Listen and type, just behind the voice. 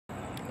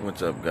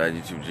What's up, guys?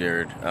 YouTube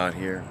Jared out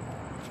here.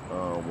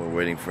 We're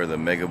waiting for the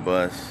mega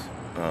bus.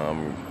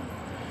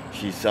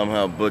 She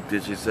somehow booked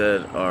it, she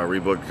said, or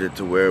rebooked it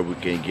to where we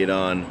can get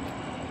on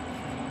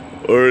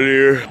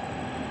earlier.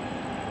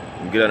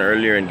 Get on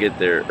earlier and get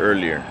there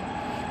earlier.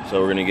 So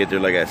we're gonna get there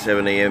like at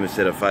 7 a.m.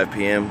 instead of 5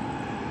 p.m.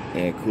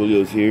 And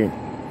Julio's here.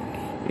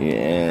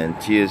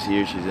 And Tia's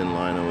here. She's in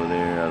line over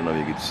there. I don't know if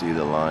you can see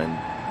the line.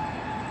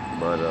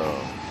 But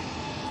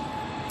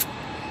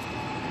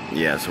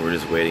yeah, so we're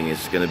just waiting.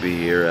 It's gonna be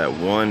here at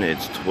 1.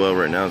 It's 12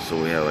 right now, so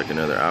we have like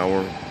another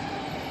hour.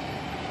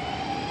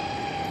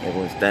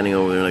 Everyone's standing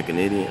over there like an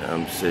idiot.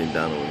 I'm sitting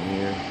down over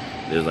here.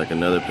 There's like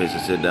another place to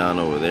sit down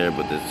over there,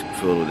 but it's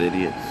filled with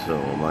idiots,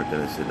 so I'm not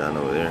gonna sit down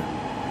over there.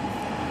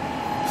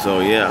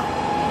 So yeah.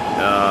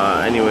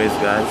 Anyways,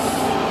 guys.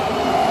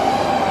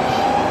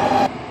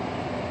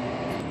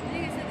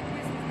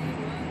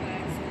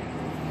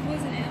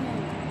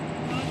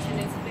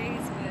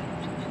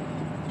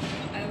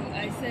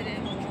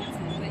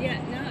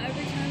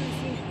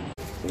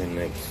 The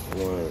next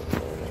one,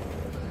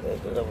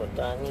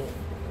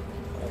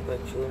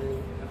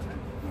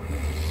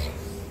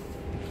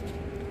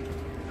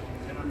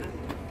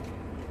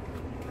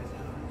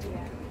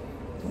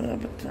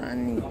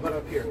 How about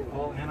up here?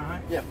 All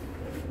Anaheim? Yeah.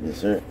 Yes,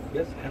 sir.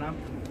 Yes, Anaheim.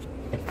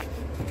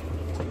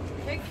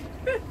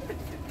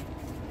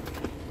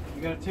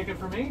 You got a ticket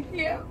for me?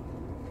 Yeah.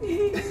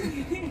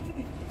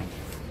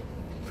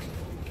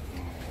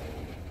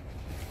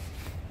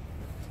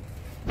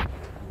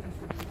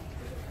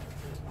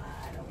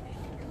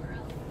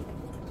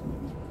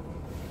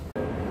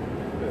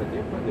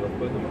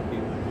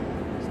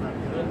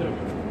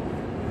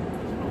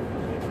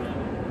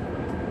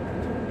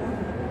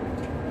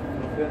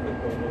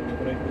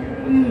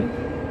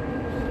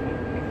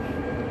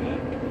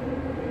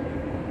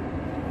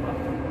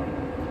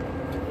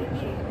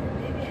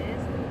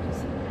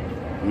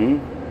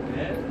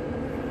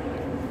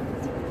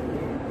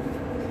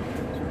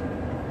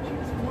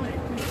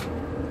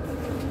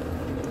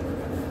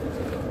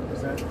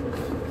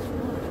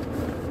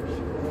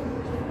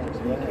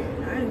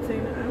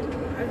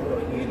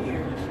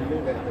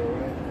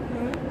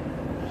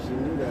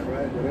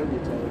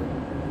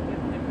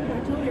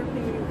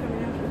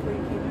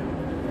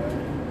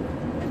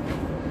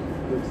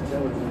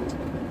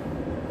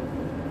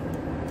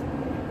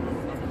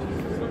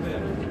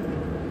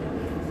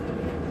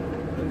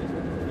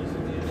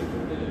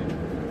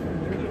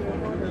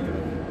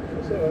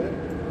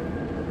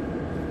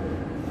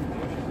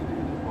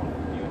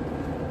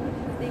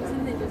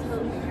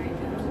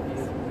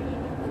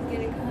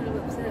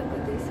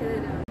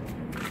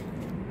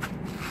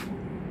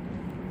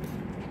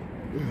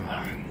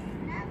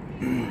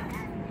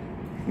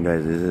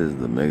 Guys, this is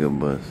the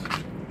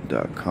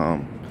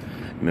megabus.com.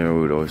 Remember,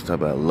 we would always talk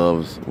about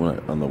Love's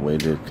on the way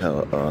to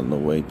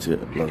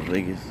Las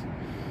Vegas.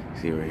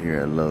 See, we're here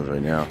at Love's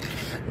right now,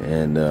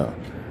 and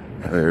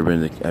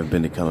I've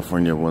been to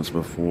California once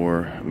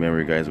before.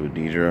 Remember, guys, with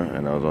Deidre,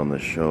 and I was on the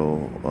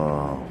show.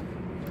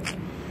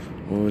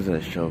 What was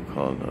that show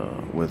called?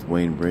 With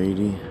Wayne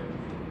Brady.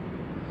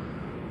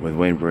 With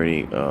Wayne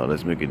Brady,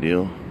 Let's Make a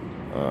Deal.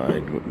 I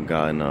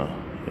gotten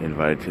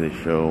invited to the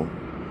show.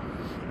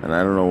 And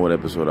I don't know what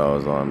episode I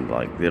was on.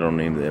 Like, they don't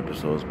name the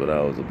episodes, but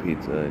I was a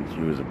pizza and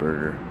she was a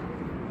burger.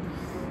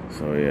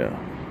 So yeah,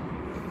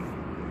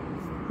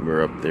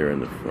 we're up there in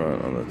the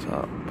front on the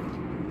top.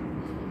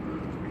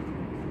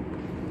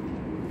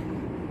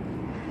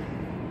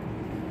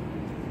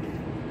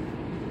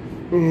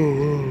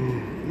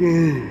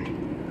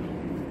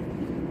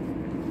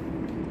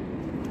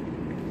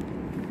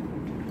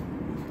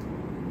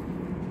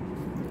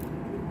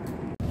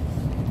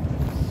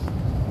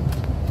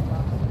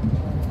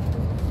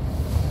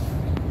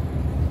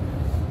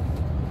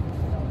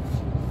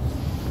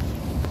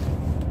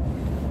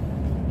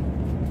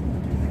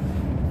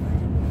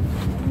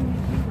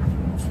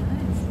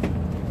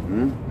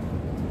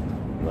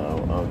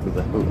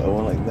 I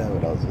went like that,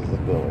 but I was just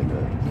going like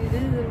that. Dude,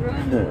 this is a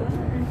run.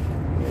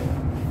 Yeah.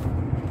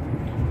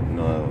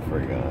 No, I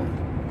forgot.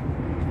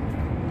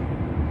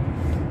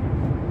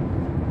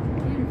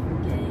 Beautiful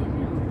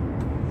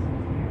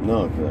game. No,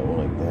 because I went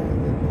like that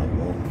and then like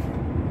that.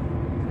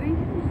 Where are you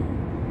going?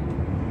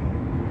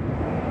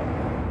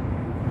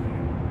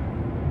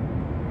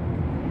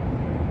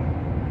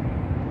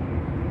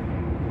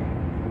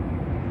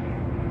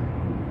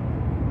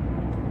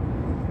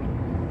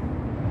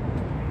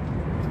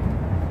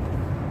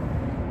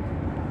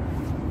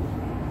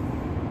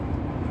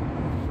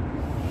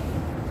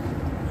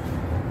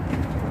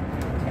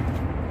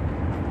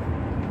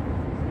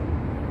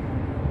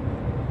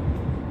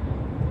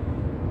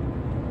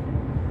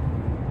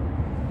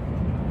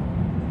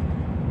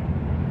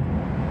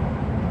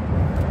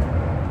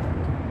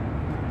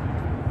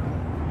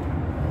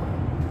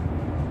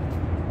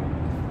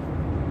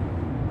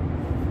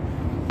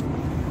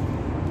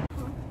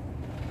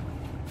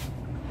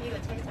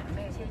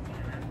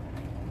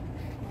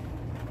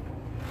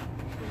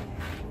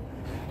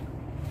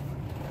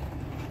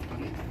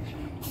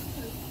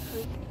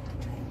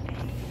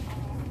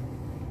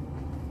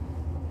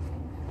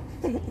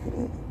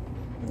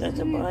 That's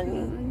a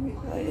bunny.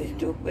 Why are you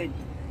stupid?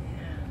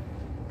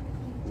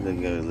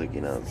 Look, I was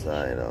looking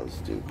outside, all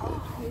stupid.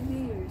 Maybe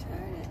you're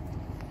retarded.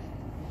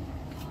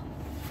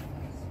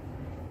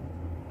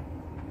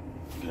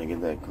 Can I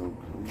get that Coke?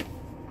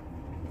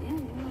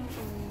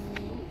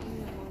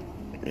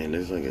 Yeah, It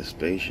looks like a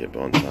spaceship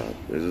on top.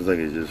 It looks like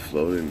it's just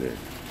floating there.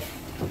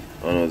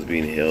 Oh no, it's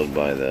being held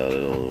by that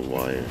little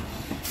wire.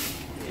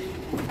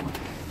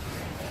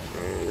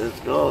 Let's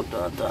go,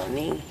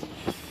 Tatani.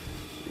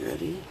 You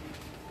ready?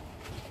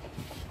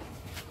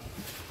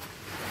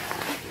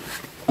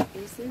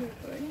 Is it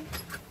recording?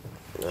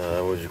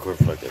 I was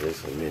recording for like at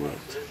least a minute.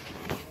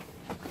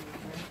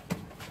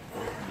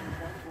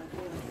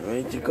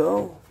 Ready to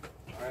go?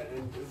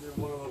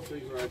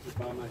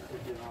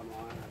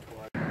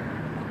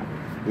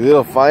 These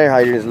little fire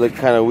hydrants look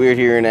kind of weird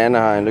here in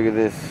Anaheim. Look at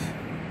this.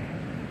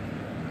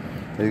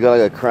 It's got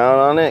like a crown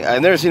on it.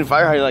 I've never seen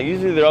fire hydrants. Like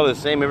usually they're all the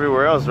same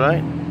everywhere else,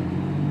 right?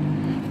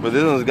 But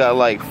this one's got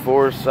like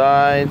 4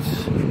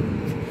 sides.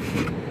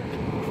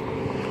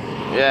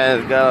 Yeah,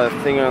 it's got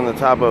a thing on the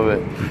top of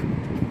it.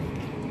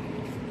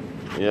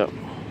 Yep.